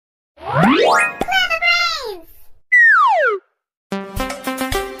A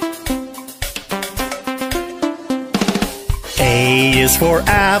is for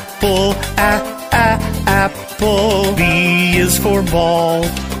apple, apple. B is for ball,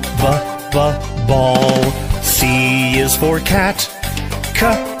 ball. C is for cat,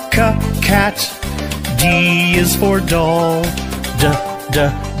 cat. D is for doll,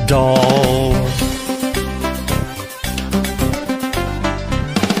 doll.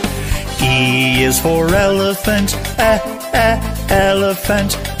 E is for elephant,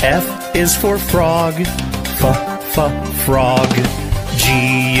 elephant. F is for frog, frog.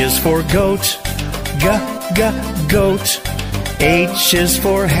 G is for goat, goat. H is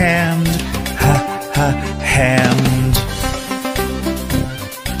for hand, hand.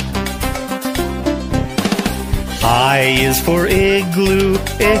 I is for igloo,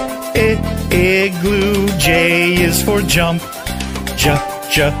 igloo. J is for jump,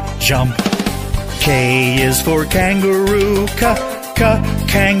 jump. K is for kangaroo,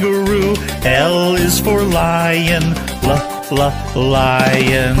 kangaroo. L is for lion,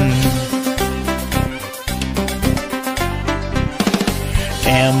 lion.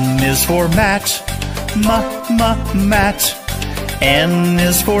 M is for mat, mat. N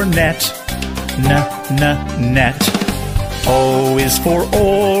is for net, net. O is for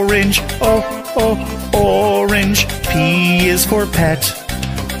orange, orange. P is for pet,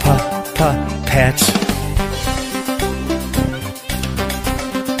 pet.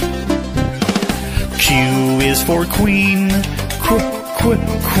 Q is for queen,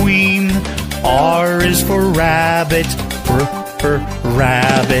 queen. R is for rabbit,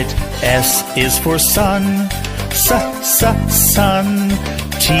 rabbit. S is for sun, sun.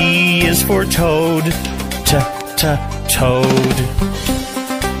 T is for toad, toad.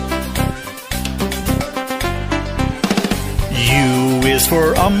 U is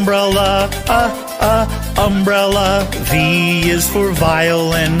for umbrella, umbrella. V is for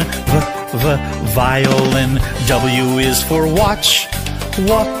violin, violin. W is for watch,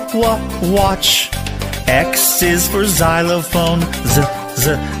 watch. X is for xylophone,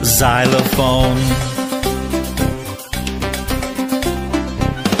 xylophone.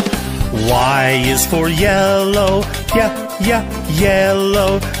 Y is for yellow,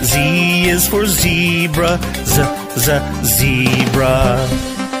 yellow. Z is for zebra, zebra.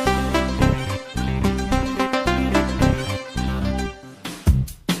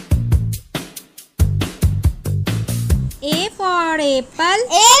 A for apple,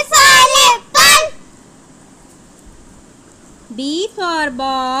 A for apple. B for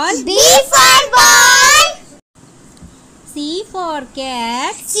ball, B for ball. C for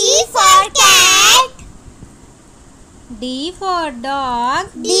cat, C for cat. D for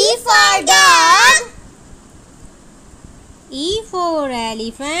dog, D for dog. E for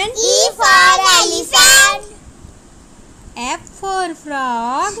elephant, E for elephant. F for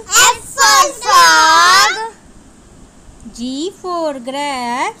frog, F for frog. G for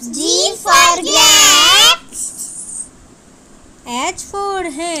grapes, G for grapes. H for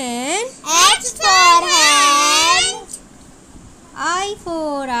hen, H for hen. I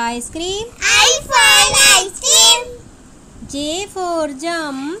for ice cream, I for ice cream. J for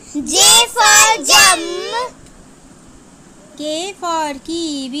jump, J for jump. K for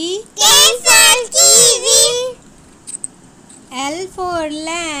kiwi, K for kiwi. L for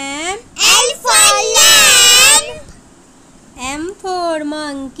lamb, L for lamb. M for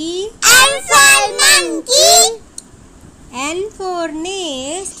monkey, M for monkey. N for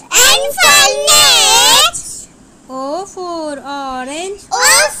nest, N for nest. O for orange,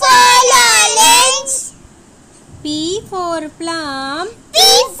 O for orange. P for plum, P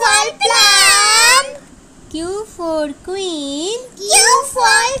for plum. Q for queen, Q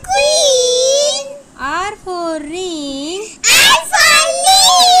for queen. R for ring, R for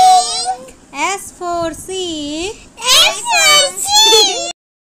ring. S for sheep, S for sheep.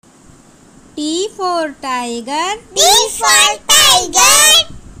 T for tiger, T for tiger.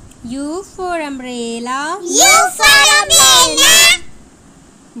 U for umbrella, U for umbrella.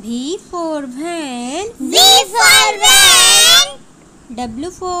 V for van, V for van.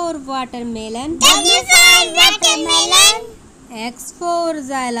 W for watermelon, W for watermelon. X for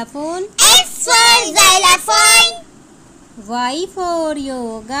xylophone, X for xylophone. Y for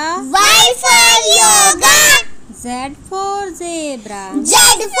yoga, Y for yoga. Z for zebra. Z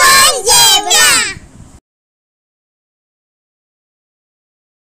for zebra.